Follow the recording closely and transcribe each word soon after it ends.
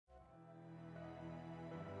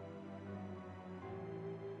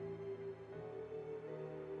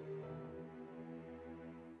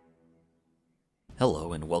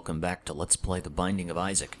Hello and welcome back to Let's Play The Binding of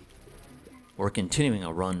Isaac. We're continuing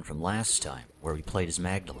a run from last time, where we played as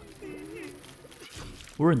Magdalene.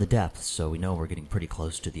 We're in the depths, so we know we're getting pretty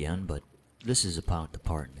close to the end, but this is about the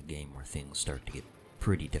part in the game where things start to get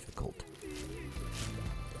pretty difficult.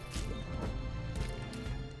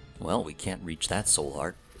 Well, we can't reach that soul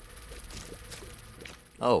heart.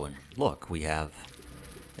 Oh, and look, we have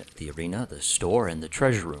the arena, the store, and the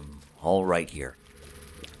treasure room all right here.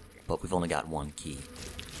 But we've only got one key.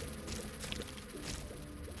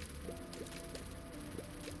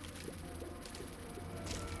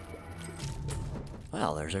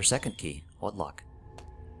 Well, there's our second key. What luck.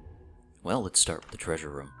 Well, let's start with the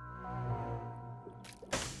treasure room.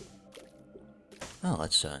 Oh,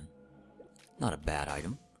 that's not a bad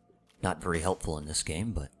item. Not very helpful in this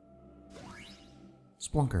game, but...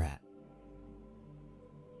 Splunker hat.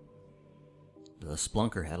 The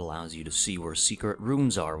Splunker hat allows you to see where secret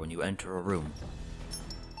rooms are when you enter a room.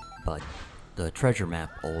 But the treasure map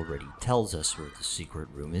already tells us where the secret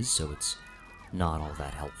room is, so it's not all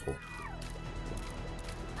that helpful.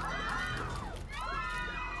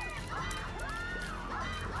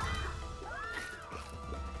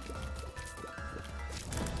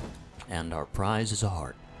 And our prize is a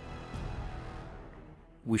heart.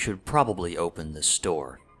 We should probably open this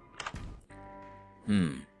store.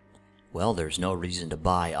 Well, there's no reason to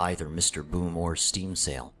buy either Mr. Boom or Steam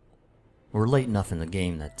Sale. We're late enough in the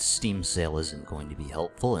game that Steam Sale isn't going to be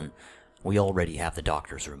helpful, and we already have the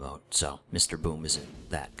doctor's remote, so Mr. Boom isn't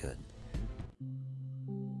that good.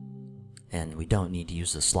 And we don't need to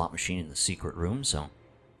use the slot machine in the secret room, so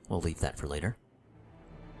we'll leave that for later.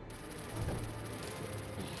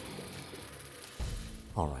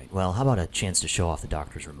 Alright, well, how about a chance to show off the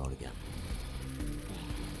doctor's remote again?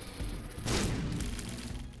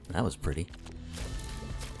 That was pretty.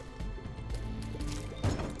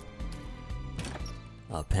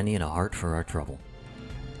 A penny and a heart for our trouble.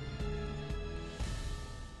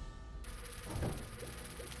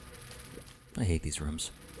 I hate these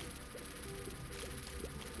rooms.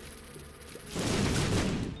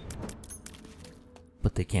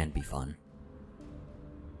 But they can be fun.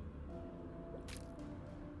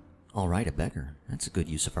 Alright, a beggar. That's a good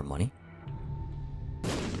use of our money.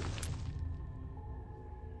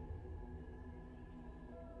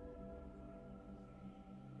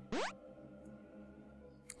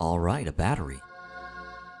 Alright, a battery.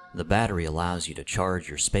 The battery allows you to charge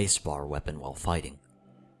your spacebar weapon while fighting.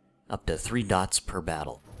 Up to 3 dots per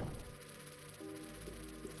battle.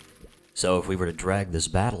 So if we were to drag this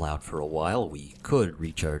battle out for a while, we could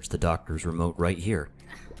recharge the doctor's remote right here.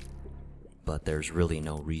 But there's really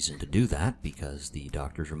no reason to do that, because the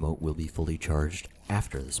doctor's remote will be fully charged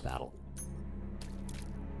after this battle.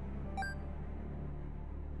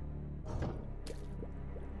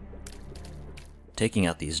 Taking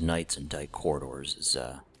out these knights and dyke corridors is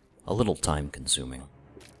a little time-consuming.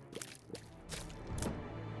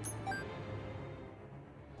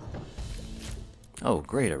 Oh,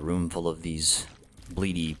 great, a room full of these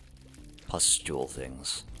bleedy pustule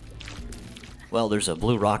things. Well, there's a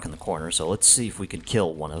blue rock in the corner, so let's see if we can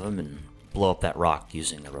kill one of them and blow up that rock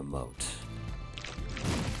using the remote.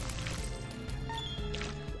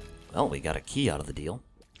 Well, we got a key out of the deal.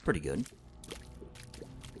 Pretty good.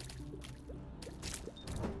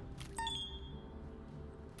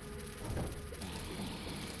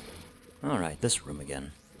 Alright, this room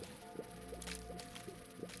again.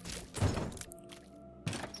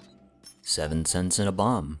 7 cents in a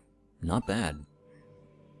bomb. Not bad.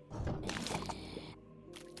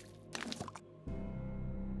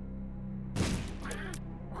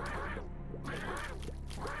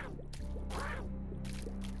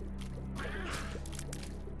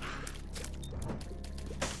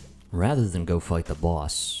 Rather than go fight the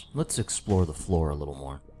boss, let's explore the floor a little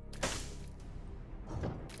more.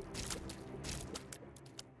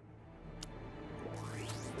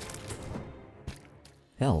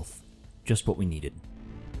 Health. Just what we needed.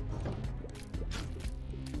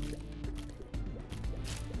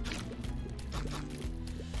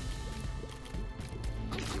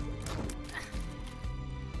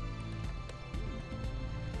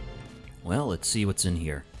 Well, let's see what's in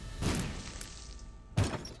here.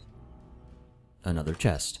 Another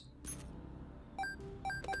chest.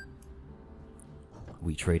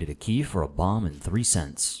 We traded a key for a bomb and 3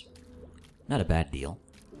 cents. Not a bad deal.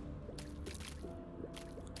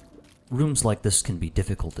 Rooms like this can be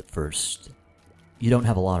difficult at first. You don't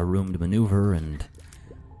have a lot of room to maneuver, and...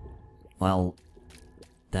 well,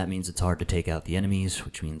 that means it's hard to take out the enemies,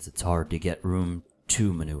 which means it's hard to get room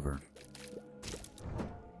to maneuver.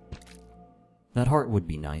 That heart would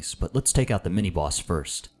be nice, but let's take out the mini-boss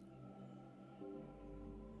first.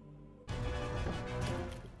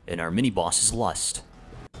 And our mini-boss is Lust.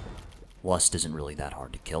 Lust isn't really that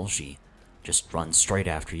hard to kill. She just runs straight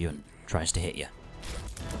after you and tries to hit you.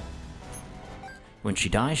 When she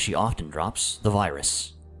dies, she often drops the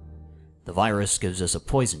virus. The virus gives us a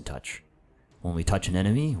poison touch. When we touch an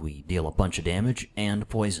enemy, we deal a bunch of damage and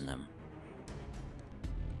poison them.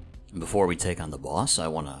 Before we take on the boss, I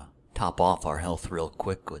want to top off our health real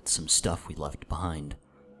quick with some stuff we left behind.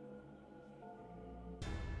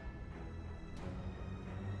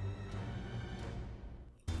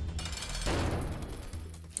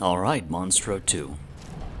 Alright, Monstro 2.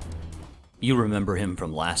 You remember him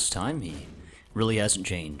from last time, he really hasn't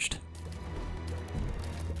changed.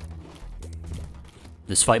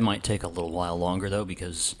 This fight might take a little while longer though,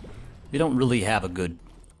 because we don't really have a good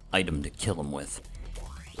item to kill him with.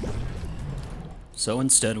 So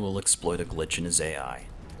instead we'll exploit a glitch in his AI.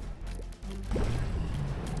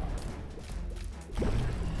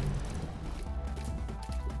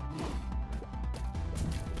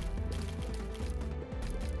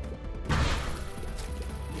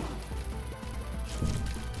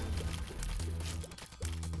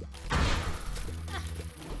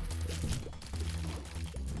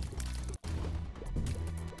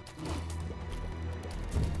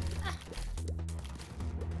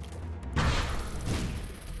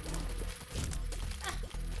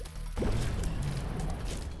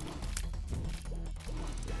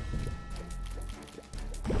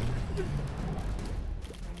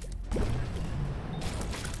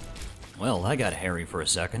 Well, I got hairy for a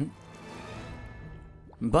second.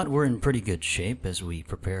 But we're in pretty good shape as we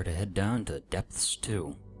prepare to head down to Depths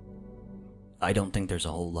 2. I don't think there's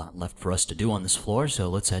a whole lot left for us to do on this floor, so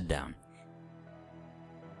let's head down.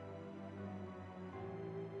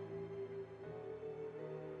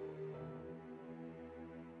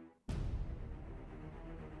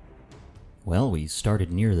 Well, we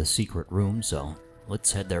started near the secret room, so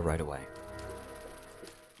let's head there right away.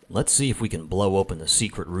 Let's see if we can blow open the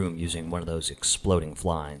secret room using one of those exploding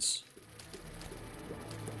flies.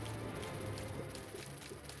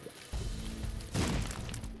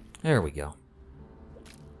 There we go.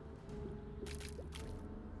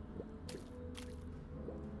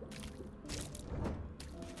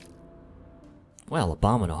 Well, a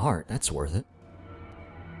bomb and a heart, that's worth it.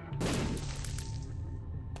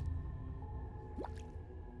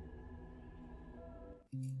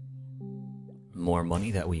 More money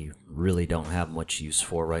that we really don't have much use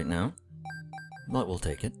for right now, but we'll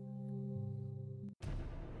take it.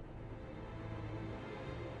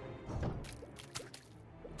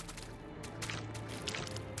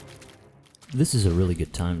 This is a really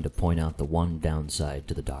good time to point out the one downside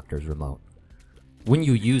to the Doctor's remote. When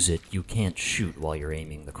you use it, you can't shoot while you're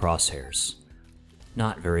aiming the crosshairs.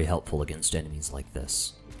 Not very helpful against enemies like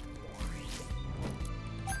this.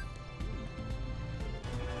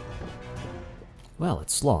 Well,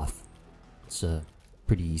 it's Sloth. It's a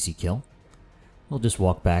pretty easy kill. We'll just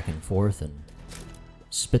walk back and forth and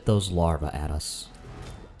spit those larvae at us.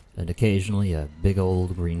 And occasionally a big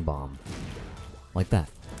old green bomb. Like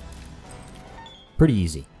that. Pretty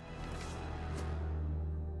easy.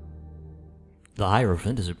 The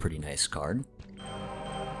Hierophant is a pretty nice card.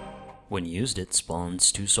 When used, it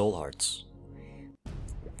spawns 2 soul hearts.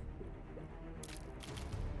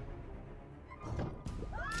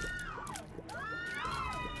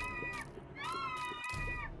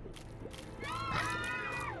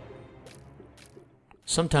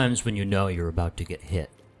 Sometimes when you know you're about to get hit,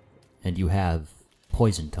 and you have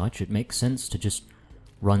Poison Touch, it makes sense to just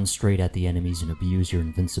run straight at the enemies and abuse your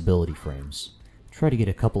invincibility frames. Try to get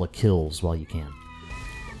a couple of kills while you can.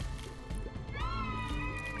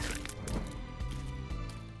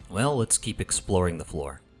 Well, let's keep exploring the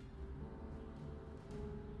floor.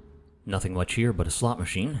 Nothing much here but a slot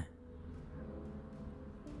machine.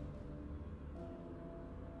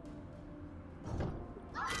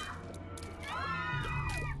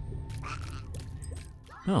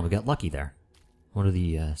 Oh, we got lucky there. One of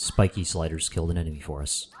the spiky sliders killed an enemy for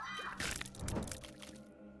us.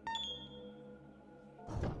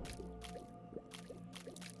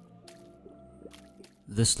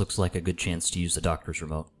 This looks like a good chance to use the Doctor's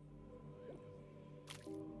remote.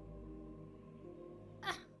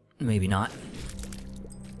 Maybe not.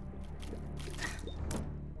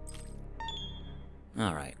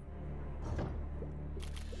 Alright.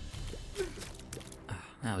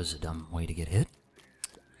 That was a dumb way to get hit.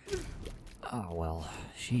 Oh well,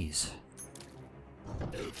 jeez.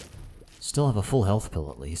 Still have a full health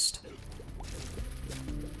pill at least.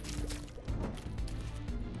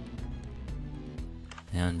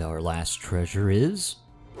 And our last treasure is...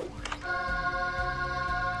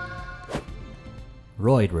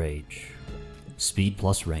 Roid Rage. Speed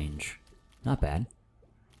plus range. Not bad.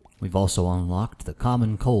 We've also unlocked the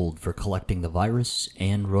common cold for collecting the virus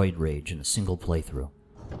and roid rage in a single playthrough.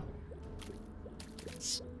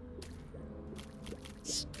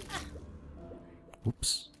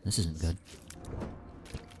 Oops, this isn't good.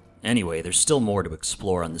 Anyway, there's still more to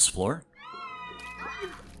explore on this floor.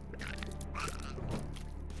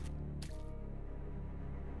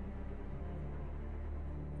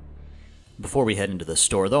 Before we head into the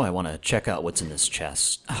store, though, I want to check out what's in this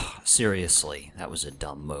chest. Ugh, seriously, that was a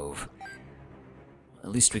dumb move. At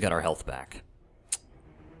least we got our health back.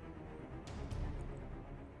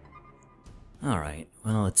 Alright,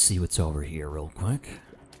 well, let's see what's over here real quick.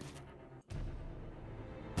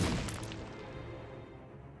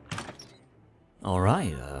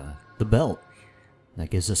 Alright, the belt. That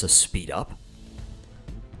gives us a speed up.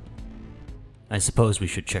 I suppose we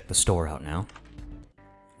should check the store out now.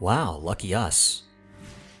 Wow, lucky us.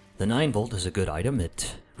 The 9V is a good item.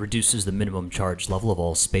 It reduces the minimum charge level of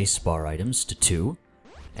all spacebar items to 2,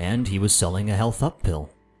 and he was selling a health up pill.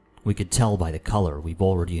 We could tell by the color we've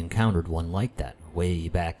already encountered one like that, way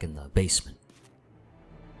back in the basement.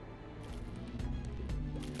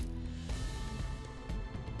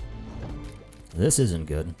 This isn't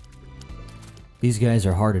good. These guys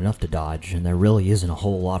are hard enough to dodge, and there really isn't a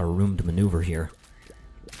whole lot of room to maneuver here.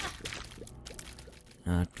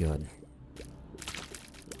 Not good.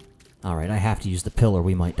 Alright, I have to use the pill or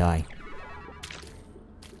we might die.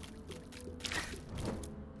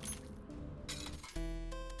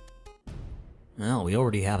 Well, we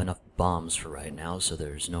already have enough bombs for right now, so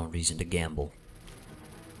there's no reason to gamble.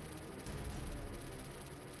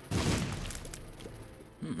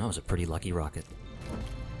 That was a pretty lucky rocket.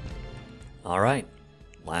 Alright,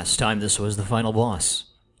 last time this was the final boss.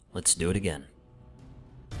 Let's do it again.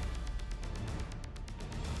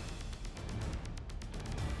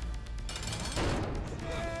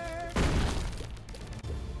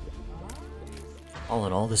 All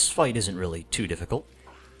in all, this fight isn't really too difficult.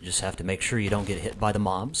 You just have to make sure you don't get hit by the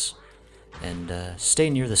mobs, and stay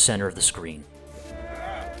near the center of the screen.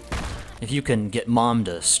 If you can get Mom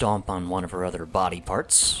to stomp on one of her other body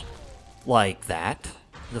parts, like that,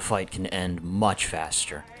 the fight can end much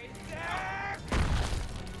faster.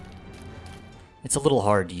 It's a little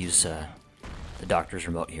hard to use the doctor's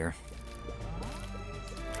remote here.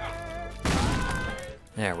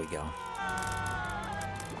 There we go.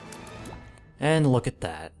 And look at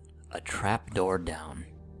that, a trapdoor down.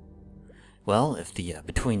 Well, if the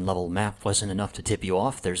between level map wasn't enough to tip you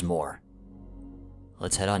off, there's more.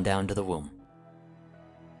 Let's head on down to the womb.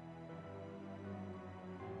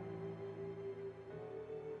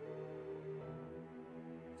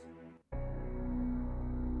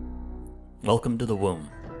 Welcome to the womb.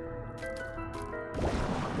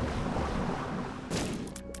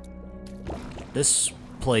 This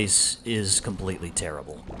place is completely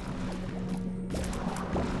terrible.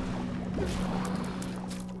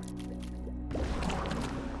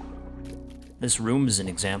 This room is an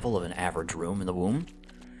example of an average room in the womb.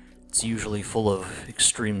 It's usually full of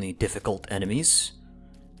extremely difficult enemies.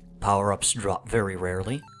 Power-ups drop very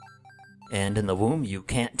rarely. And in the womb, you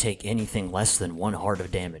can't take anything less than 1 heart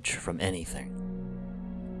of damage from anything.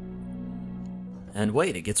 And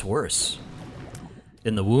wait, it gets worse.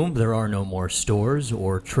 In the womb, there are no more stores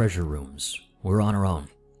or treasure rooms. We're on our own.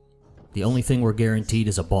 The only thing we're guaranteed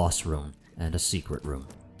is a boss room and a secret room.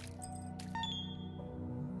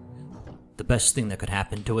 The best thing that could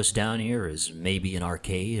happen to us down here is maybe an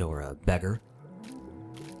arcade or a beggar.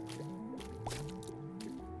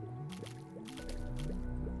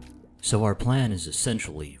 So our plan is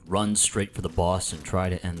essentially run straight for the boss and try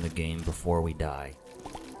to end the game before we die.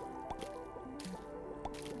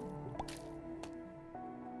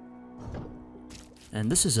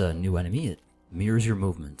 And this is a new enemy. It mirrors your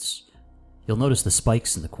movements. You'll notice the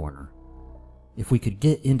spikes in the corner. If we could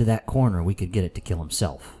get into that corner, we could get it to kill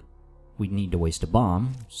himself. We'd need to waste a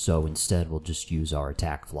bomb, so instead we'll just use our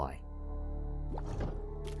attack fly.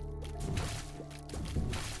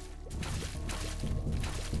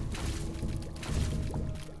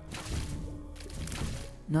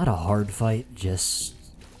 Not a hard fight, just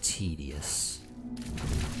tedious.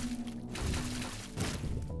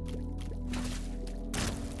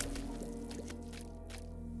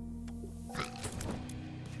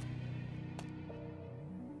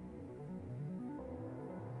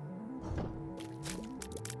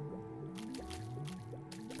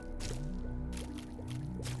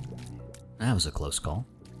 That was a close call.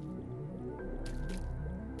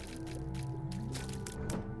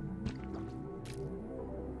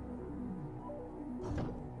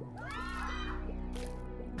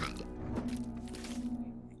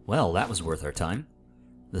 Well, that was worth our time.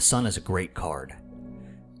 The Sun is a great card.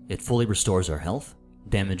 It fully restores our health,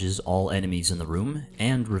 damages all enemies in the room,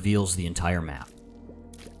 and reveals the entire map.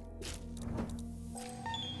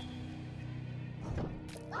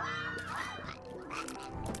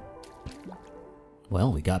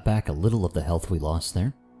 Well, we got back a little of the health we lost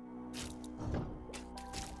there.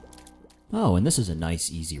 Oh, and this is a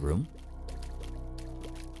nice, easy room.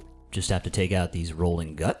 Just have to take out these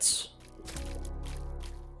rolling guts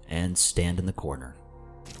and stand in the corner.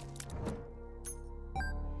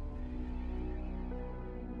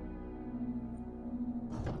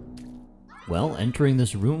 Well, entering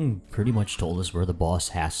this room pretty much told us where the boss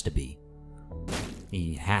has to be.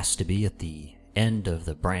 He has to be at the end of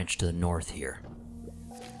the branch to the north here.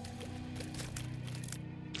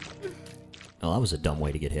 Well, that was a dumb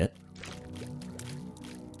way to get hit.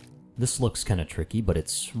 This looks kind of tricky, but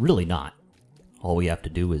it's really not. All we have to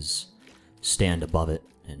do is stand above it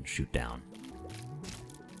and shoot down.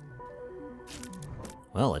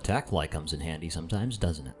 Well, attack fly comes in handy sometimes,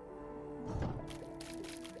 doesn't it?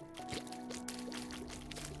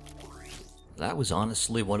 That was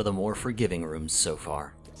honestly one of the more forgiving rooms so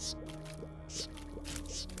far.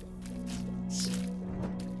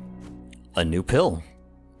 A new pill.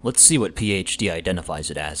 Let's see what PhD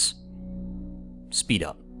identifies it as. Speed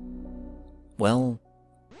up. Well,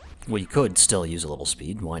 we could still use a little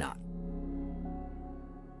speed, why not?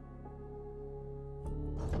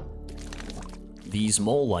 These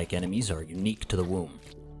mole-like enemies are unique to the womb.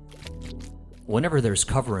 Whenever there's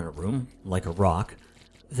cover in a room, like a rock,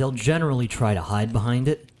 they'll generally try to hide behind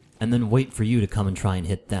it, and then wait for you to come and try and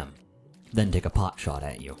hit them, then take a pot shot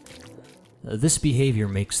at you. This behavior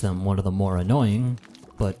makes them one of the more annoying,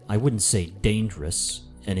 but I wouldn't say dangerous,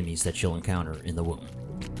 enemies that you'll encounter in the womb.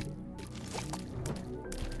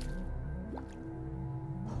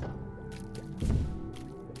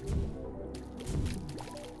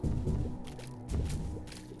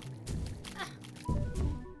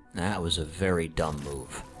 That was a very dumb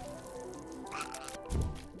move.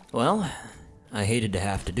 Well, I hated to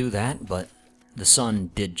have to do that, but the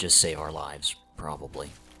sun did just save our lives,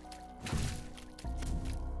 probably.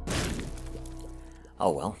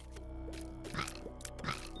 Oh well.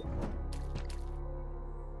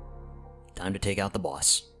 Time to take out the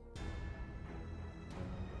boss.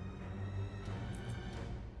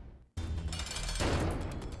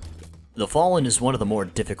 The Fallen is one of the more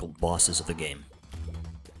difficult bosses of the game.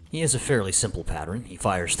 He has a fairly simple pattern. He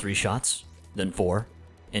fires 3 shots, then 4,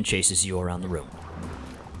 and chases you around the room.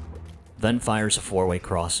 Then fires a 4-way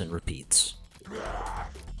cross and repeats.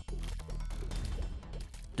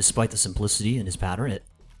 Despite the simplicity in his pattern, it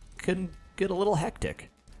can get a little hectic.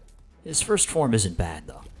 His first form isn't bad,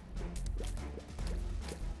 though.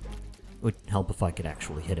 Would help if I could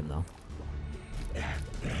actually hit him, though.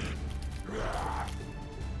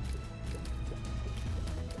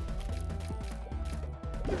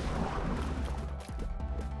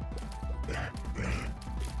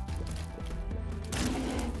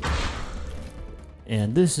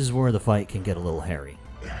 And this is where the fight can get a little hairy.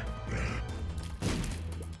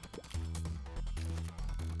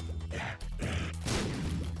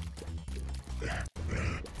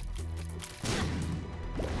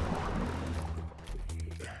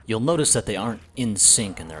 You'll notice that they aren't in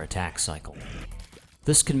sync in their attack cycle.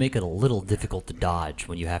 This can make it a little difficult to dodge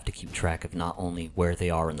when you have to keep track of not only where they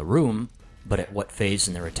are in the room, but at what phase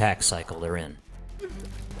in their attack cycle they're in.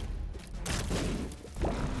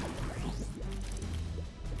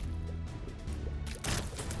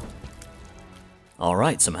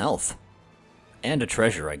 Alright, some health. And a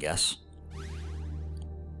treasure, I guess.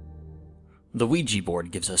 The Ouija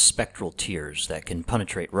board gives us spectral tears that can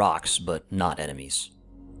penetrate rocks, but not enemies.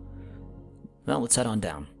 Well, let's head on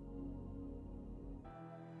down.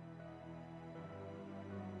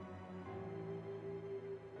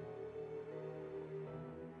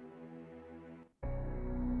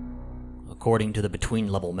 According to the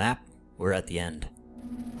between-level map, we're at the end.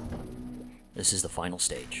 This is the final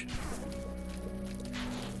stage.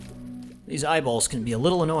 These eyeballs can be a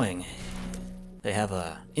little annoying. They have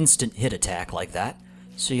a instant hit attack like that,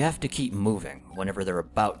 so you have to keep moving whenever they're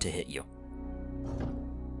about to hit you.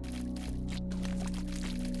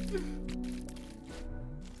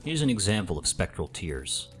 Here's an example of spectral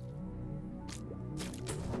tears.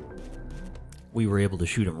 We were able to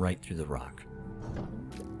shoot him right through the rock.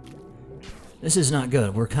 This is not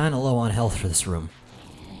good. We're kinda low on health for this room.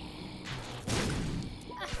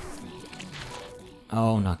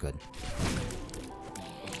 Oh, not good.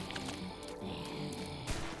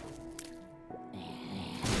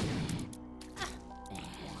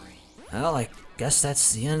 Well, I guess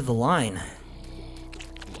that's the end of the line.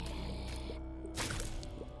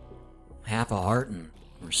 half a heart and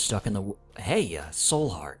we're stuck in the... Hey, soul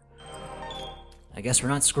heart. I guess we're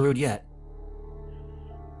not screwed yet.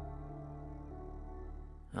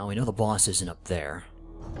 Well, we know the boss isn't up there.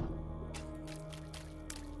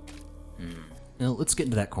 Well, let's get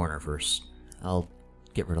into that corner first. I'll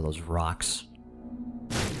get rid of those rocks.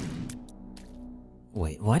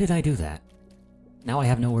 Wait, why did I do that? Now I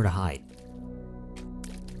have nowhere to hide.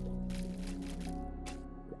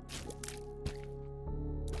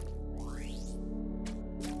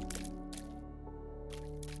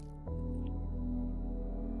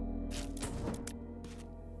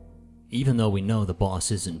 Even though we know the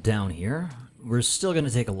boss isn't down here, we're still gonna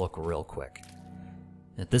take a look real quick.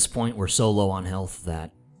 At this point, we're so low on health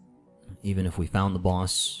that even if we found the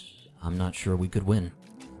boss, I'm not sure we could win.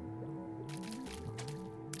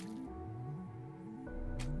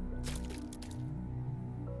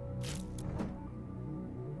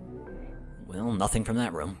 Well, nothing from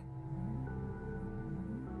that room.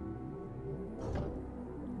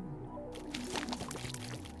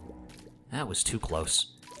 That was too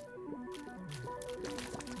close.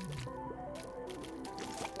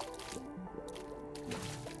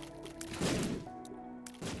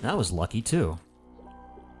 That was lucky, too.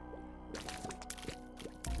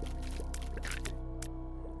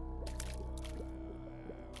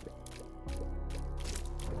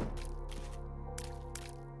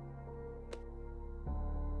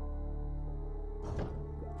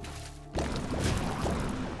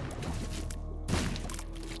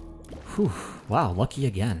 Whew, wow, lucky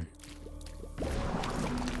again.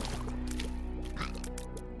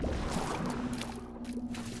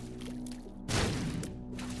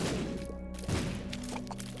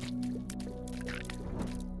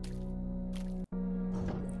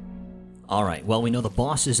 Alright, well, we know the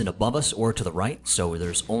boss isn't above us or to the right, so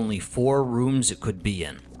there's only 4 rooms it could be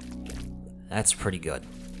in. That's pretty good.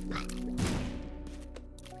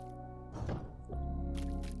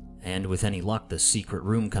 And with any luck, the secret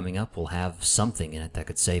room coming up will have something in it that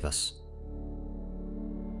could save us.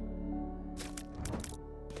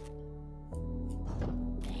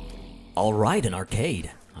 Alright, an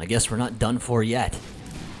arcade. I guess we're not done for yet.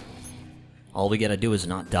 All we gotta do is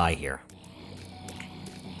not die here.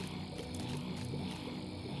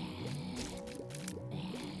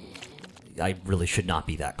 I really should not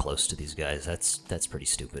be that close to these guys. That's pretty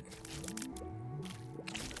stupid.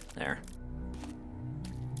 There.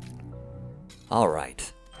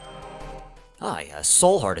 Alright. Hi, a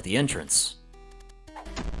soul heart at the entrance.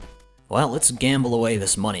 Well, let's gamble away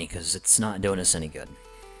this money, because it's not doing us any good.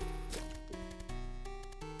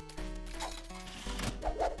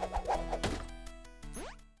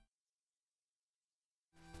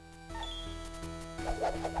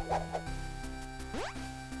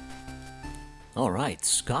 Alright,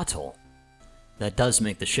 Scottle. That does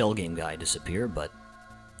make the shell game guy disappear, but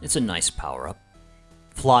it's a nice power-up.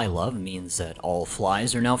 Fly Love means that all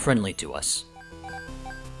flies are now friendly to us.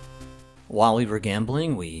 While we were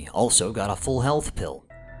gambling, we also got a full health pill.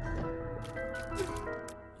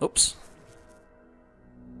 Oops.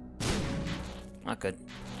 Not good.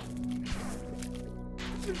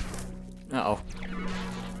 Uh-oh.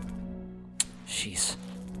 Jeez.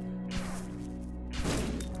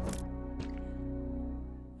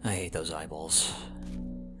 I hate those eyeballs.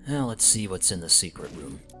 Now let's see what's in the secret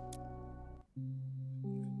room.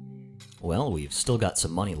 Well, we've still got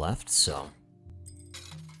some money left, so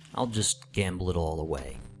I'll just gamble it all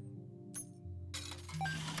away.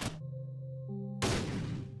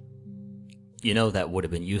 You know, that would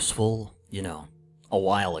have been useful, you know, a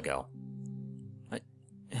while ago.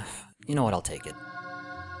 You know what, I'll take it.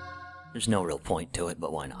 There's no real point to it,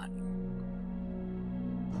 but why not?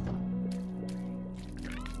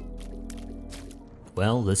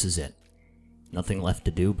 Well, this is it. Nothing left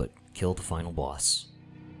to do but kill the final boss.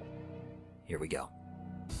 Here we go.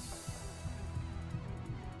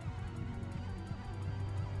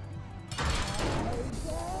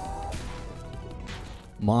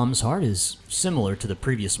 Mom's heart is similar to the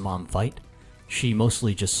previous mom fight. She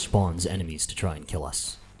mostly just spawns enemies to try and kill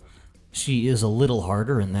us. She is a little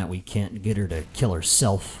harder in that we can't get her to kill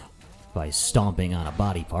herself by stomping on a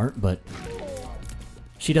body part, but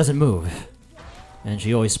she doesn't move, and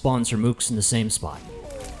she always spawns her mooks in the same spot.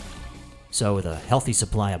 So with a healthy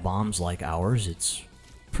supply of bombs like ours, it's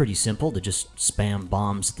pretty simple to just spam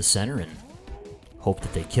bombs at the center and hope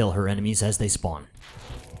that they kill her enemies as they spawn.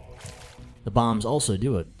 The bombs also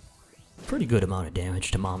do a pretty good amount of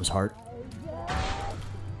damage to Mom's heart.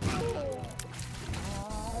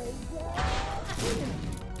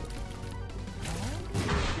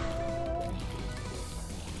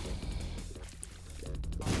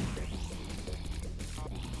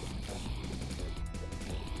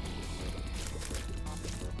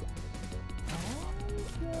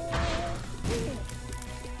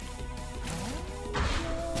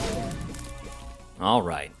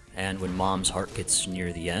 Alright, and when Mom's heart gets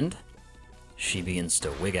near the end, she begins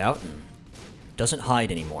to wig out and doesn't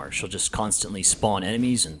hide anymore. She'll just constantly spawn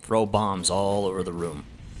enemies and throw bombs all over the room.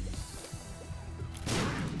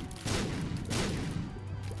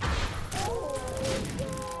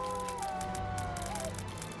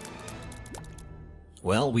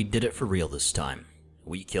 Well, we did it for real this time.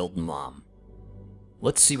 We killed Mom.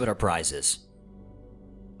 Let's see what our prize is.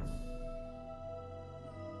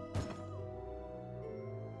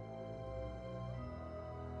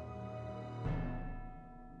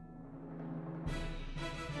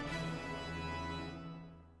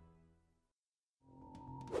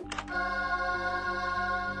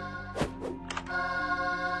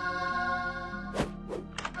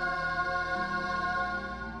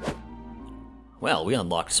 Well, we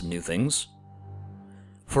unlocked some new things.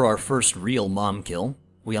 For our first real Mom kill,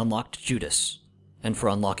 we unlocked Judas. And for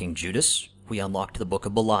unlocking Judas, we unlocked the Book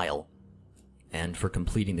of Belial. And for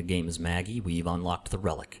completing the game as Maggie, we've unlocked the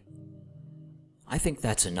Relic. I think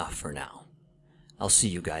that's enough for now. I'll see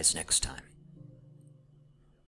you guys next time.